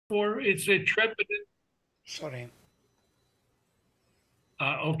or it's a trepidant. Sorry.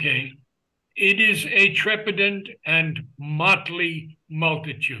 Okay. It is a trepidant and motley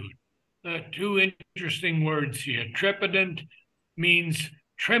multitude. Two interesting words here. Trepidant means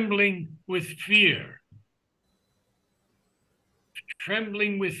trembling with fear.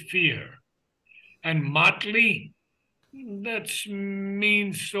 Trembling with fear. And motley, that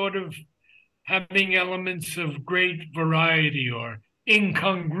means sort of having elements of great variety or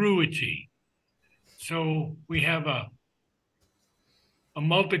incongruity. So we have a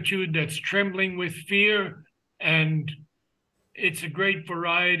multitude that's trembling with fear, and it's a great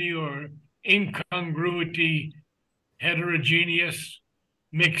variety or incongruity, heterogeneous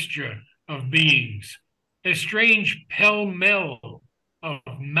mixture of beings. A strange pell-mell of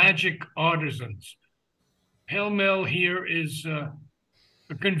magic artisans. Pell-mell here is a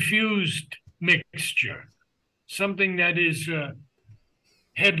confused mixture, something that is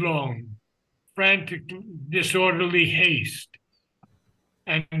headlong, frantic, disorderly haste.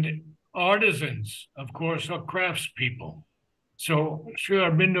 And artisans, of course, are craftspeople. So Sri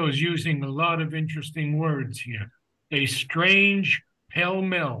Aurobindo is using a lot of interesting words here. A strange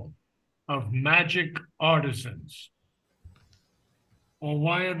pell-mell of magic artisans. Well,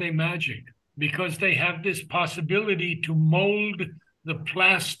 why are they magic? Because they have this possibility to mold the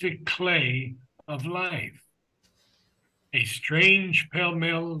plastic clay of life. A strange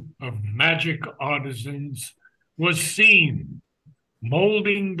pell-mell of magic artisans was seen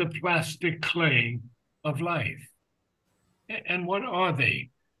molding the plastic clay of life. And what are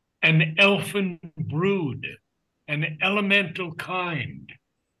they? An elfin brood, an elemental kind.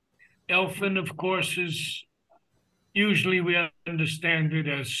 Elfin, of course, is usually we understand it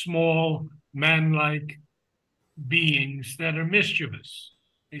as small, man-like beings that are mischievous.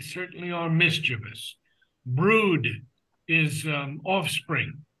 They certainly are mischievous. Brood is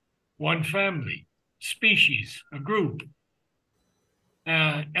offspring, one family, species, a group.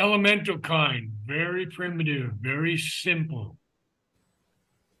 Elemental kind, very primitive, very simple.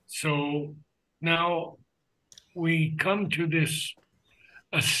 So now we come to this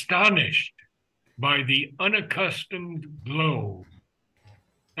astonished by the unaccustomed glow,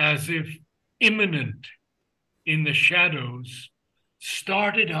 as if imminent in the shadows,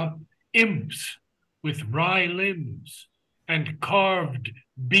 started up imps with wry limbs and carved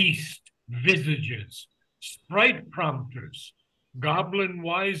beast visages, sprite prompters, goblin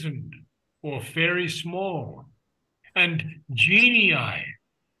wizened or fairy small, and genii,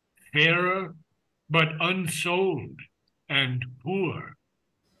 fairer but unsouled and poor,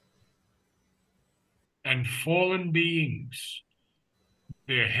 and fallen beings,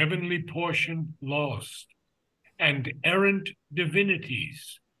 their heavenly portion lost, and errant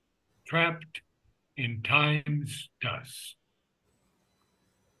divinities trapped in time's dust.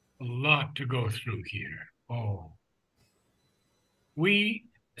 A lot to go through here. Oh. We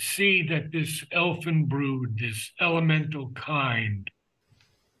see that this elfin brood, this elemental kind,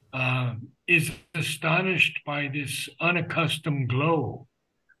 is astonished by this unaccustomed glow,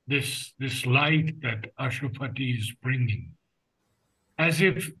 this light that Ashwapati is bringing. As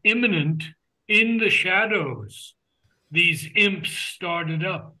if imminent in the shadows, these imps started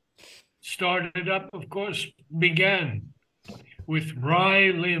up. Started up, of course, began with wry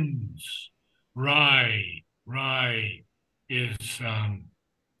limbs. Wry is,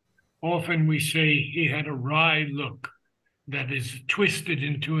 often we say he had a wry look that is twisted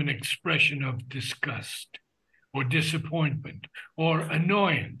into an expression of disgust or disappointment or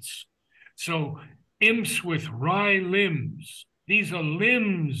annoyance. So imps with wry limbs, these are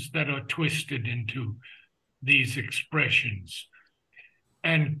limbs that are twisted into these expressions,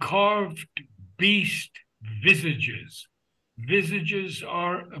 and carved beast visages. Visages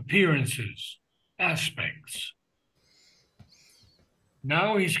are appearances, aspects.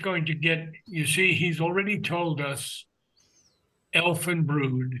 Now he's going to get, you see, he's already told us elfin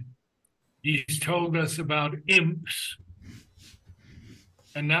brood. He's told us about imps.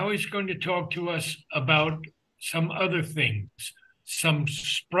 And now he's going to talk to us about some other things, some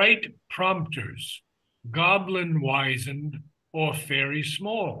sprite prompters, goblin wizened or fairy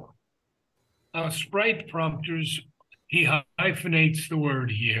small. Sprite prompters, he hyphenates the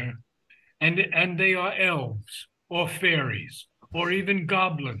word here, and they are elves or fairies or even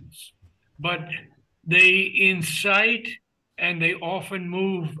goblins, but they incite and they often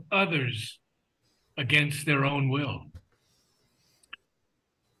move others against their own will.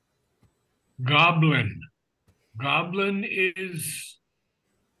 Goblin is,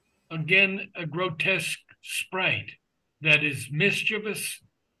 again, a grotesque sprite that is mischievous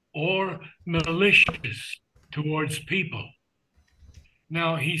or malicious towards people.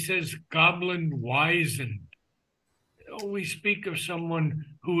 Now he says, goblin wizened. We speak of someone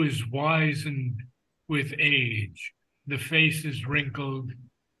who is wizened with age. The face is wrinkled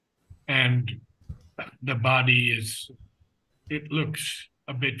and the body it looks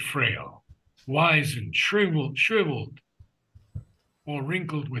a bit frail, wizened, shriveled, or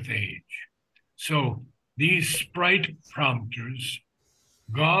wrinkled with age. So these sprite prompters,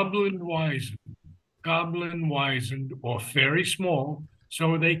 goblin wizened, or fairy small,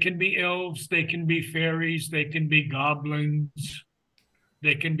 so they can be elves, they can be fairies, they can be goblins,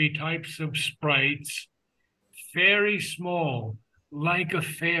 they can be types of sprites, fairy small, like a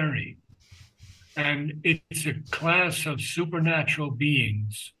fairy. And it's a class of supernatural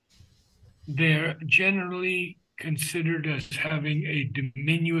beings. They're generally considered as having a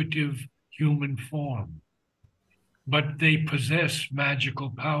diminutive human form, but they possess magical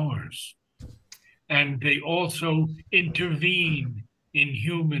powers. And they also intervene in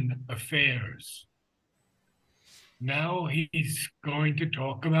human affairs. Now he's going to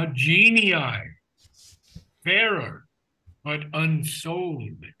talk about genii, fairer, but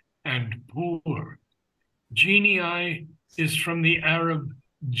unsouled and poor. Genii is from the Arab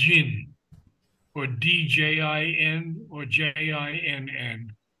jinn, or DJIN, or JINN,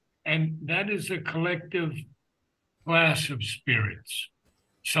 and that is a collective class of spirits.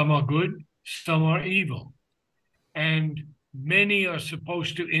 Some are good, some are evil, and many are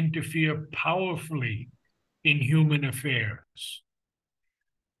supposed to interfere powerfully in human affairs.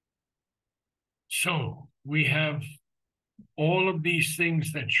 So we have all of these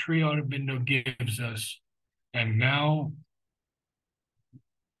things that Sri Aurobindo gives us, and now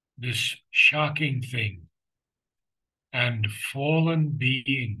this shocking thing, and fallen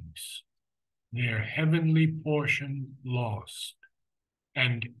beings, their heavenly portion lost,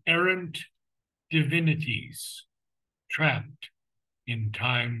 and errant divinities trapped in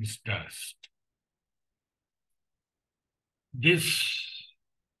time's dust. These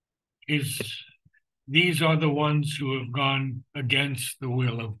are the ones who have gone against the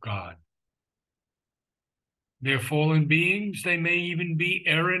will of God. They're fallen beings. They may even be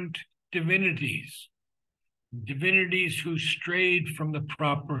errant divinities, divinities who strayed from the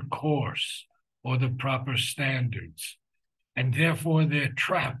proper course or the proper standards, and therefore they're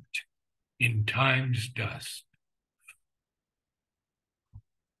trapped in time's dust.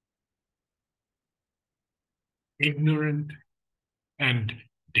 Ignorant and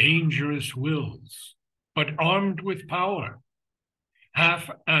dangerous wills, but armed with power, half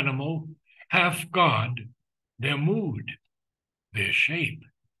animal, half God, their mood, their shape.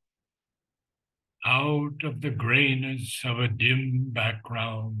 Out of the grayness of a dim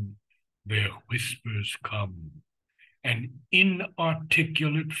background, their whispers come, an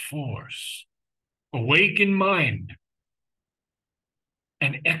inarticulate force, awake in mind,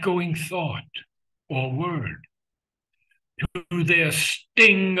 an echoing thought or word. To their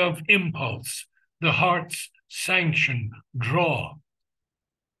sting of impulse, the heart's sanction draw,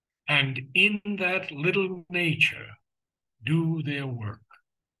 and in that little nature do their work,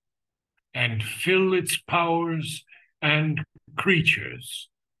 and fill its powers and creatures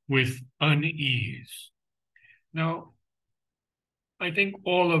with unease. Now, I think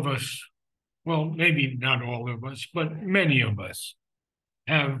all of us, well, maybe not all of us, but many of us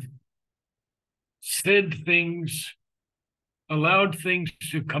have said things, allowed things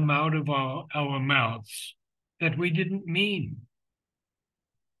to come out of our mouths that we didn't mean.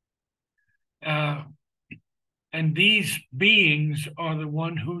 And these beings are the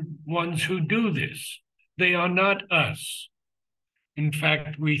ones who do this. They are not us. In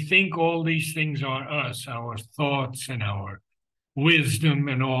fact, we think all these things are us, our thoughts and our wisdom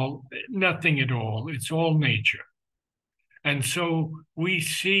and all, nothing at all. It's all nature. And so we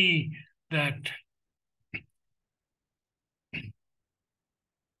see that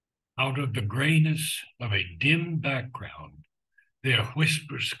out of the grayness of a dim background, their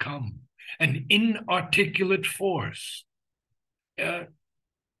whispers come, an inarticulate force,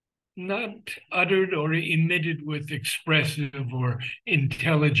 not uttered or emitted with expressive or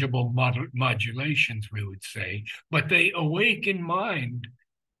intelligible modulations, we would say, but they awake in mind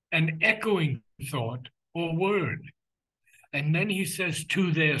an echoing thought or word. And then he says,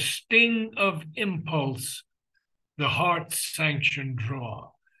 to their sting of impulse, the heart's sanction draw.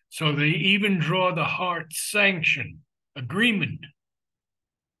 So they even draw the heart's sanction, agreement,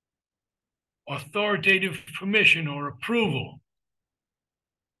 authoritative permission or approval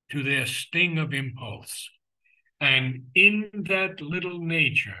to their sting of impulse. And in that little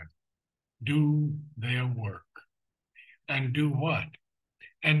nature, do their work. And do what?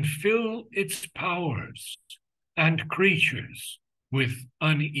 And fill its powers and creatures with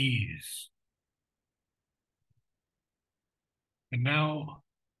unease. And now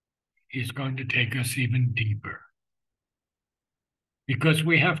he's going to take us even deeper, because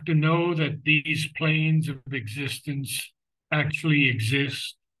we have to know that these planes of existence actually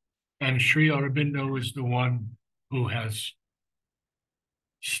exist, and Sri Aurobindo is the one who has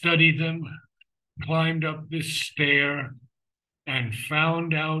studied them, climbed up this stair, and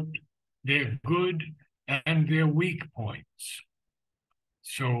found out their good and their weak points.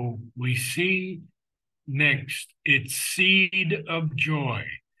 So we see next, it's seed of joy.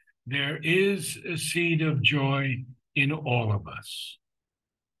 There is a seed of joy in all of us.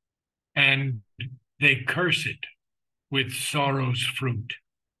 And they curse it with sorrow's fruit.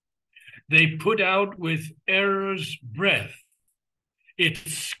 They put out with error's breath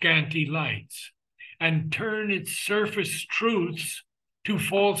its scanty lights, and turn its surface truths to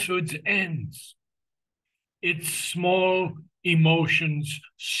falsehood's ends. Its small emotions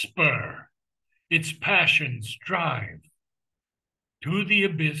spur, its passions drive to the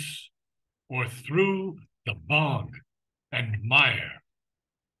abyss or through the bog and mire,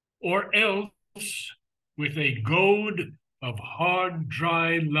 or else with a goad of hard,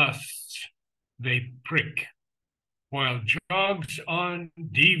 dry lusts they prick, while jogs on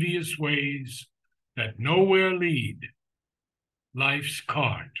devious ways that nowhere lead life's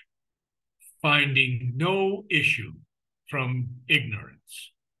cart, finding no issue from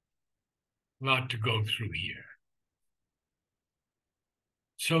ignorance. A lot to go through here.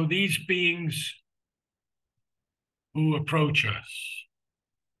 So these beings who approach us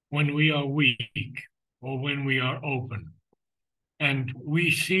when we are weak or when we are open, and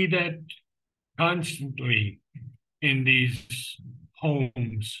we see that constantly in these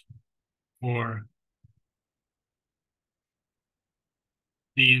homes for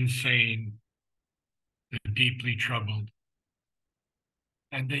the insane, the deeply troubled,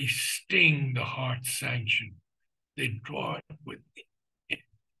 and they sting the heart's sanction. They draw it with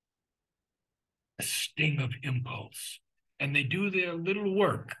a sting of impulse, and they do their little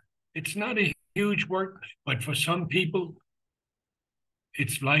work. It's not a huge work, but for some people,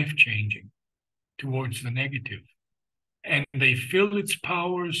 it's life-changing towards the negative. And they fill its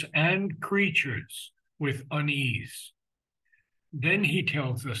powers and creatures with unease. Then he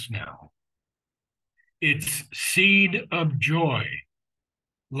tells us now, it's seed of joy,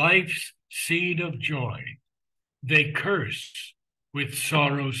 life's seed of joy. They curse with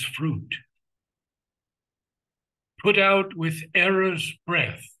sorrow's fruit. Put out with error's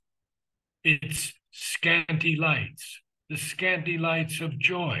breath its scanty lights, the scanty lights of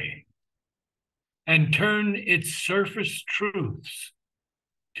joy, and turn its surface truths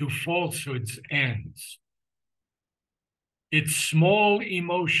to falsehood's ends. Its small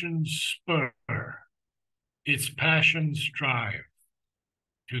emotions spur, its passions drive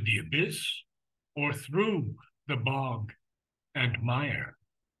to the abyss or through the bog and mire.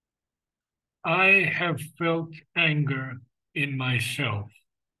 I have felt anger in myself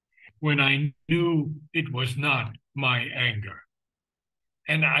when I knew it was not my anger.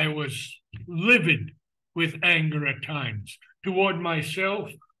 And I was livid with anger at times toward myself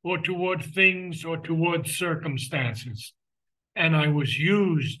or toward things or toward circumstances. And I was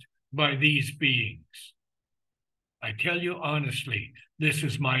used by these beings. I tell you honestly, this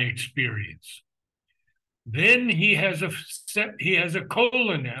is my experience. Then he has a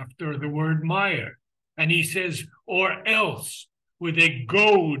colon after the word mire, and he says, or else, with a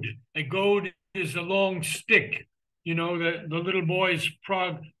goad. A goad is a long stick. You know, the little boys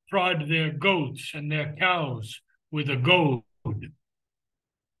prod their goats and their cows with a goad.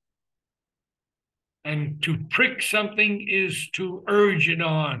 And to prick something is to urge it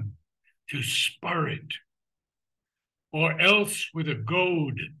on, to spur it, or else with a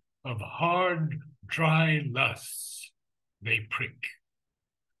goad of hard, dry lusts they prick,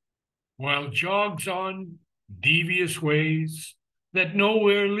 while jogs on devious ways that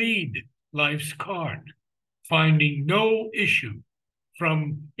nowhere lead life's cart, finding no issue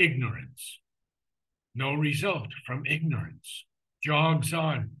from ignorance, no result from ignorance, jogs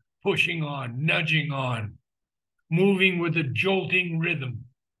on, pushing on, nudging on, moving with a jolting rhythm,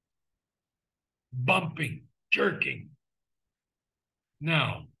 bumping, jerking.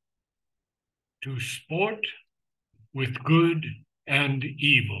 Now, to sport with good and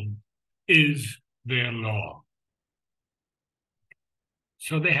evil is their law.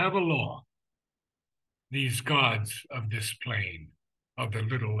 So they have a law, these gods of this plane, of the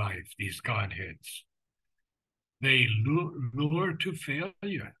little life, these godheads. They lure to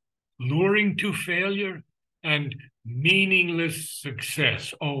failure, luring to failure and meaningless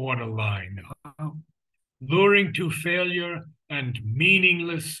success. Oh, what a line. Luring to failure and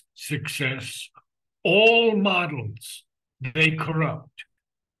meaningless success. All models they corrupt,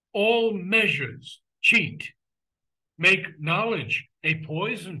 all measures cheat, make knowledge a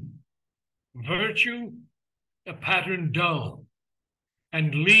poison, virtue a pattern dull,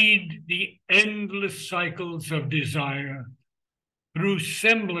 and lead the endless cycles of desire through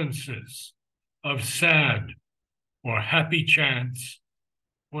semblances of sad or happy chance.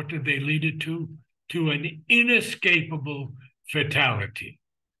 What did they lead it to? To an inescapable fatality.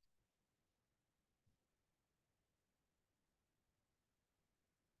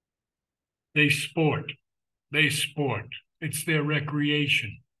 They sport. They sport. It's their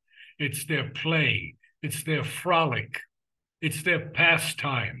recreation. It's their play. It's their frolic. It's their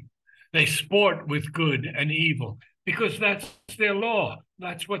pastime. They sport with good and evil because that's their law.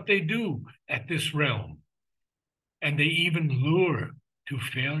 That's what they do at this realm. And they even lure to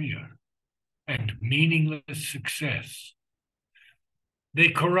failure and meaningless success. They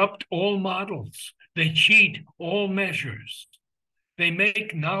corrupt all models. They cheat all measures. They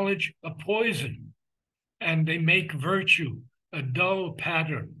make knowledge a poison, and they make virtue a dull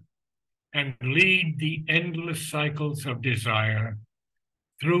pattern, and lead the endless cycles of desire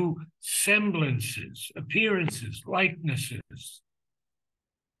through semblances, appearances, likenesses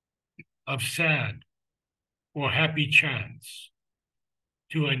of sad or happy chance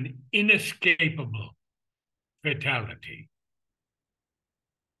to an inescapable fatality.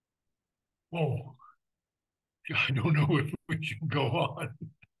 Oh, I don't know if we should go on.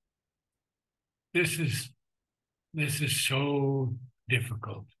 This is so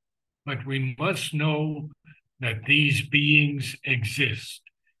difficult, but we must know that these beings exist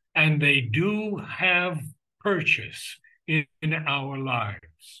and they do have purchase in our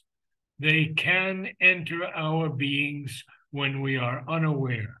lives. They can enter our beings when we are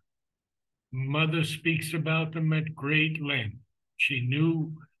unaware. Mother speaks about them at great length. She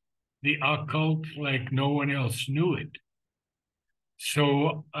knew the occult like no one else knew it.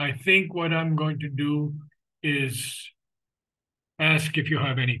 So I think what I'm going to do is ask if you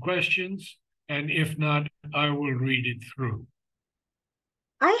have any questions, and if not, I will read it through.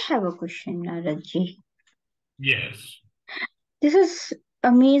 I have a question, Naradji. Yes. This is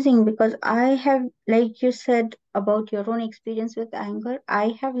amazing because I have, like you said about your own experience with anger,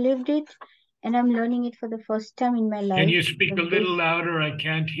 I have lived it and I'm learning it for the first time in my Can life. you speak a But little louder? I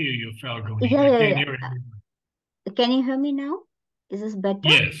can't hear you, Falguni. yeah, I yeah, can't yeah. hear it. Can you hear me now? Is this better?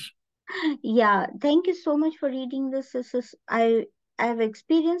 Yes. Yeah, thank you so much for reading this. I've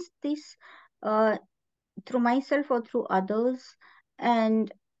experienced this uh, through myself or through others.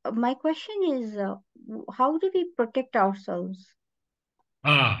 And my question is, how do we protect ourselves?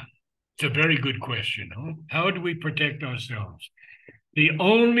 It's a very good question. Huh? How do we protect ourselves? The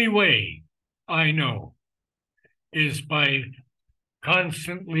only way I know is by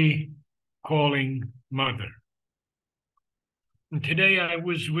constantly calling Mother. And today I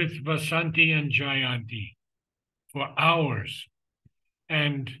was with Vasanti and Jayanti for hours,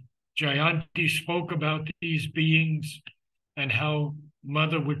 and Jayanti spoke about these beings and how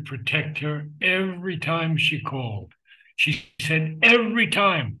Mother would protect her every time she called. She said every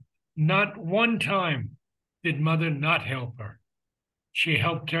time, not one time did Mother not help her. She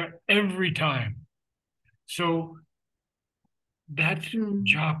helped her every time. So that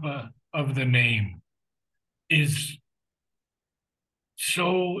japa of the name is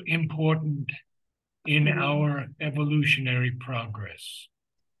so important in our evolutionary progress,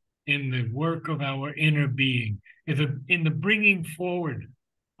 in the work of our inner being, in the bringing forward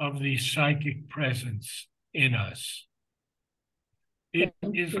of the psychic presence in us. It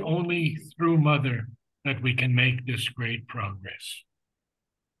is only through Mother that we can make this great progress.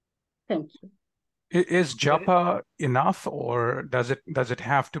 Thank you. Is japa enough, or does it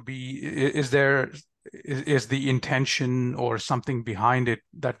have to be? Is the intention or something behind it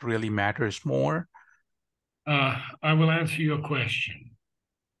that really matters more? I will answer your question.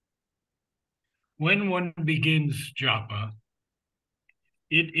 When one begins japa,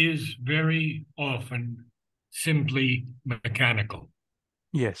 it is very often simply mechanical.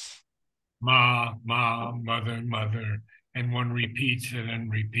 Yes. Ma, ma, mother, mother, and one repeats it and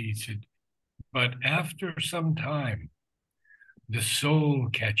repeats it. But after some time, the soul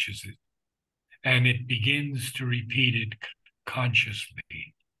catches it and it begins to repeat it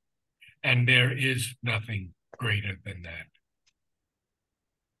consciously. And there is nothing greater than that,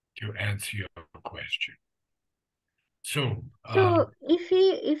 to answer your question. So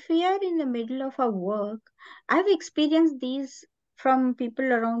if we are in the middle of our work, I've experienced these from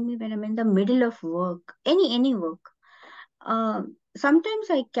people around me when I'm in the middle of work, any work. Sometimes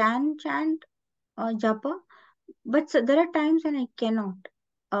I can chant japa, But so there are times when I cannot.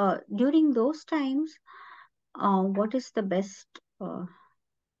 During those times, what is the best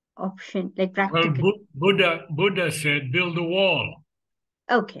option, like Well, practically? Buddha said, build a wall.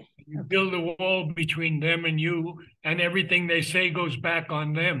 Okay. You Okay. build a wall between them and you, and everything they say goes back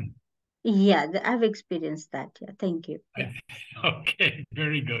on them. Yeah, I've experienced that. Yeah, thank you. Yeah. Okay,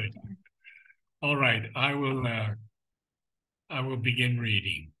 very good. All right, I will begin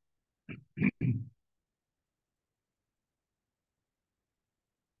reading.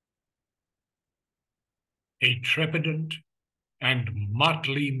 A trepidant and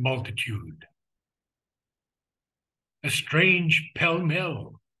motley multitude, a strange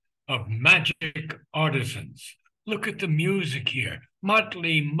pell-mell of magic artisans. Look at the music here.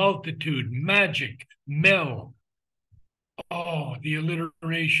 Motley multitude, magic, mel. Oh, the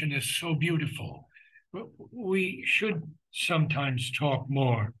alliteration is so beautiful. We should sometimes talk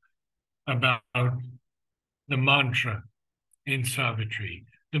more about the mantra in Savitri,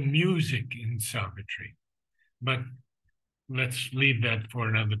 the music in Savitri. But let's leave that for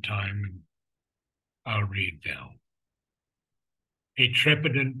another time, and I'll read now. A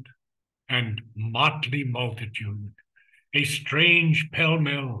trepidant and motley multitude, a strange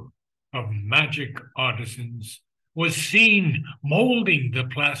pell-mell of magic artisans, was seen molding the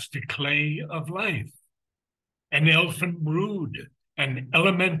plastic clay of life, an elfin brood, an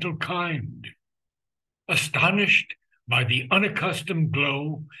elemental kind, astonished by the unaccustomed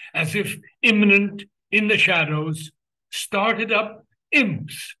glow, as if imminent in the shadows, started up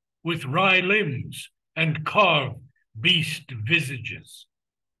imps with wry limbs and carved beast visages,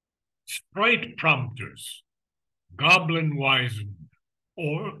 sprite prompters, goblin wizened,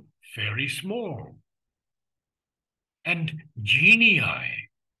 or fairy small, and genii,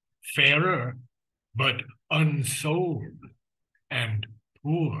 fairer but unsouled and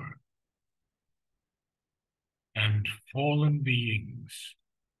poor, and fallen beings,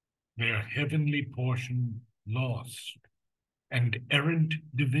 their heavenly portion lost, and errant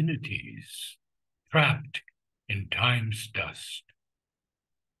divinities trapped in time's dust.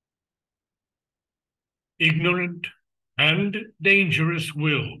 Ignorant and dangerous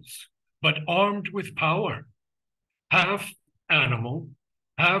wills, but armed with power, half animal,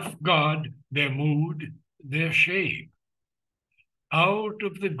 half God, their mood, their shape. Out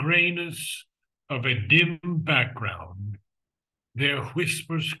of the grayness of a dim background, their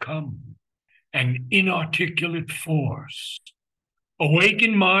whispers come, an inarticulate force, awake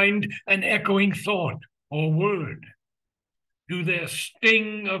in mind an echoing thought or word. To their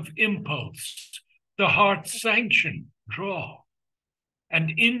sting of impulse, the heart's sanction draw,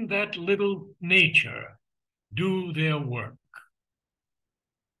 and in that little nature do their work,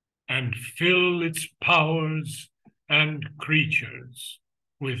 and fill its powers and creatures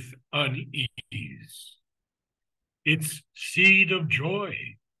with unease. Its seed of joy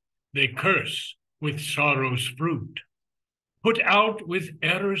they curse with sorrow's fruit, put out with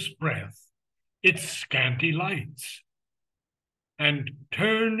error's breath its scanty lights, and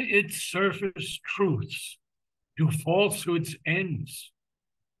turn its surface truths to falsehood's ends.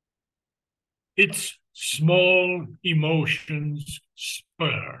 Its small emotions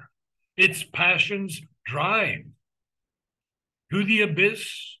spur, its passions drive to the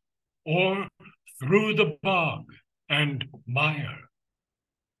abyss or through the bog and mire,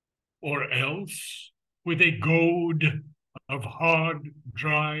 or else with a goad of hard,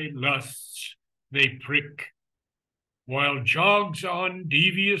 dry lusts they prick, while jogs on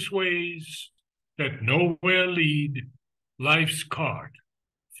devious ways that nowhere lead life's cart,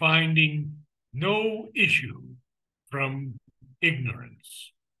 finding no issue from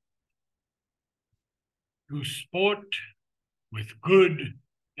ignorance. To sport with good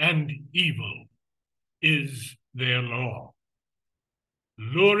and evil is their law,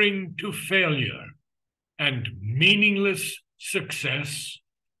 luring to failure and meaningless success.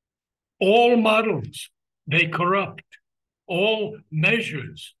 All models they corrupt, all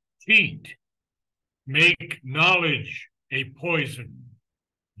measures cheat, make knowledge a poison,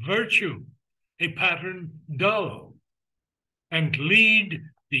 virtue a pattern dull, and lead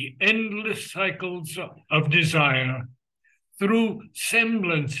the endless cycles of desire through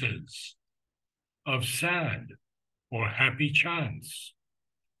semblances of sad or happy chance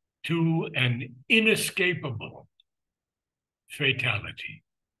to an inescapable fatality.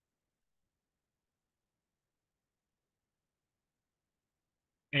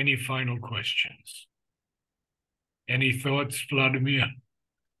 Any final questions? Any thoughts, Vladimir?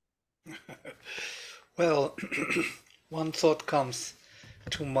 Well, one thought comes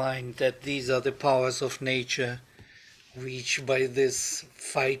to mind that these are the powers of nature, which by this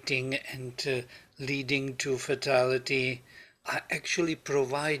fighting and leading to fatality are actually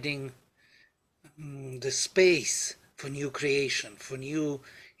providing the space for new creation, for new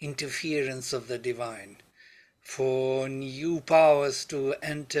interference of the divine, for new powers to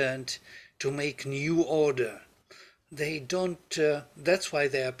enter and to make new order. They don't, that's why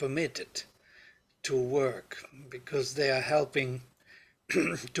they are permitted to work, because they are helping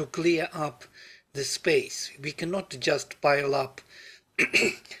to clear up the space. We cannot just pile up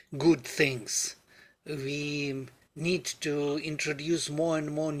good things. We need to introduce more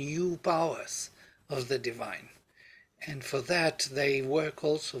and more new powers of the divine. And for that, they work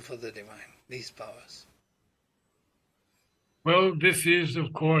also for the divine, these powers. Well, this is,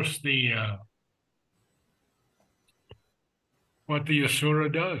 of course, the what the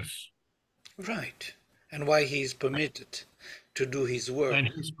Asura does. Right. And why he is permitted to do his work. And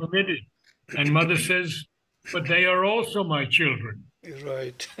he's permitted. And Mother says, but they are also my children.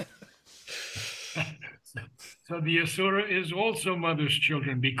 Right. So the Asura is also Mother's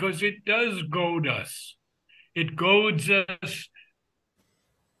children because it does goad us. It goads us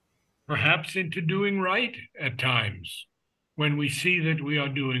perhaps into doing right at times when we see that we are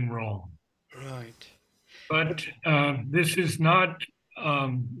doing wrong. Right. But this is not,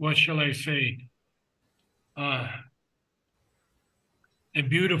 what shall I say, a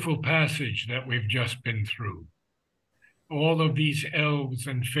beautiful passage that we've just been through. All of these elves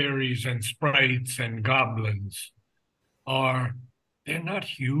and fairies and sprites and goblins they're not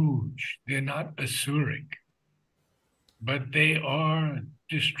huge, they're not Asuric, but they are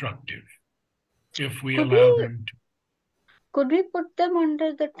destructive if we allow them to. Could we put them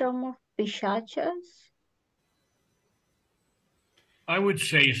under the term of Pishachas? I would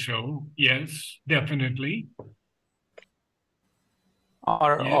say so, yes, definitely.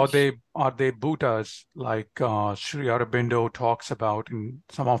 Are Yes. they Bhuttas like Sri Aurobindo talks about in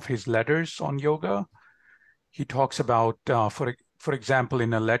some of his letters on yoga? He talks about, for example,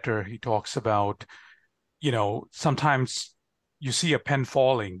 in a letter, he talks about, sometimes you see a pen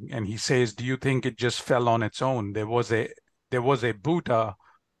falling, and he says, "Do you think it just fell on its own? There was a Bhuta,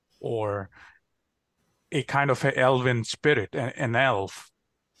 or a kind of an elven spirit, an elf,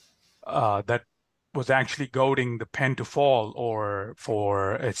 that was actually goading the pen to fall, or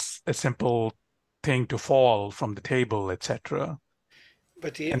for a simple thing to fall from the table, etc."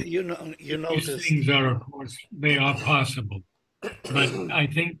 But These notice. things are, of course, they are possible. But I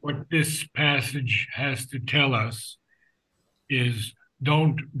think what this passage has to tell us is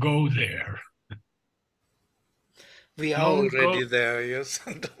don't go there. We are Don't already go. there, yes.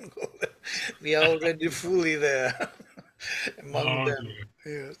 Don't go there. We are already fully there among Oh, them.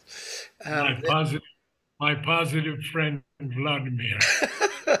 dear. Yes. My positive friend Vladimir.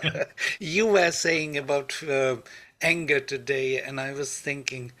 You were saying about anger today, and I was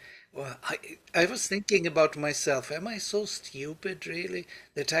thinking, well, I was thinking about myself. Am I so stupid, really,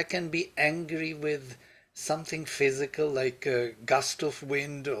 that I can be angry with something physical like a gust of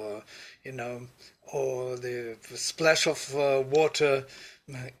wind, or or the splash of water?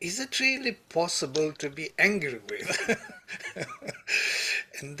 Is it really possible to be angry with?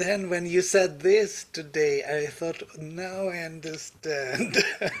 And then when you said this today, I thought, now I understand.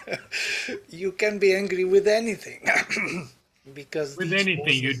 You can be angry with anything. Because With these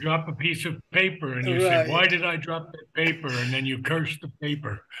anything, you forces... drop a piece of paper and you say, Right. why did I drop that paper? And then you curse the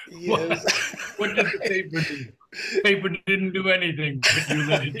paper. Yes. What did the paper do? Paper didn't do anything, but you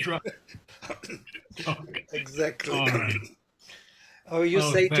let it drop. Okay. Exactly. All right. Or you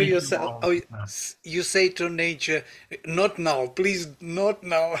say to thank you yourself, all. you say to nature, not now, please, not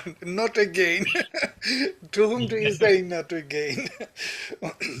now, not again. To whom do you say not again?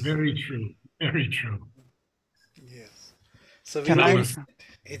 Very true. Very true. Yes. So Can I-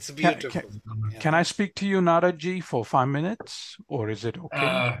 it's beautiful. Can I speak to you, Naraji, for 5 minutes, or is it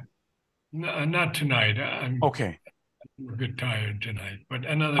okay? Not tonight. I'm Okay, a bit tired tonight, but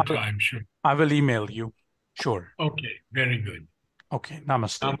another time, sure. I will email you. Sure. Okay, very good. Okay,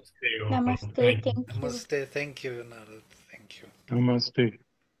 namaste. Namaste. all. Namaste. Thank you. Thank you. Namaste. Thank you, Narad. Thank you. Namaste.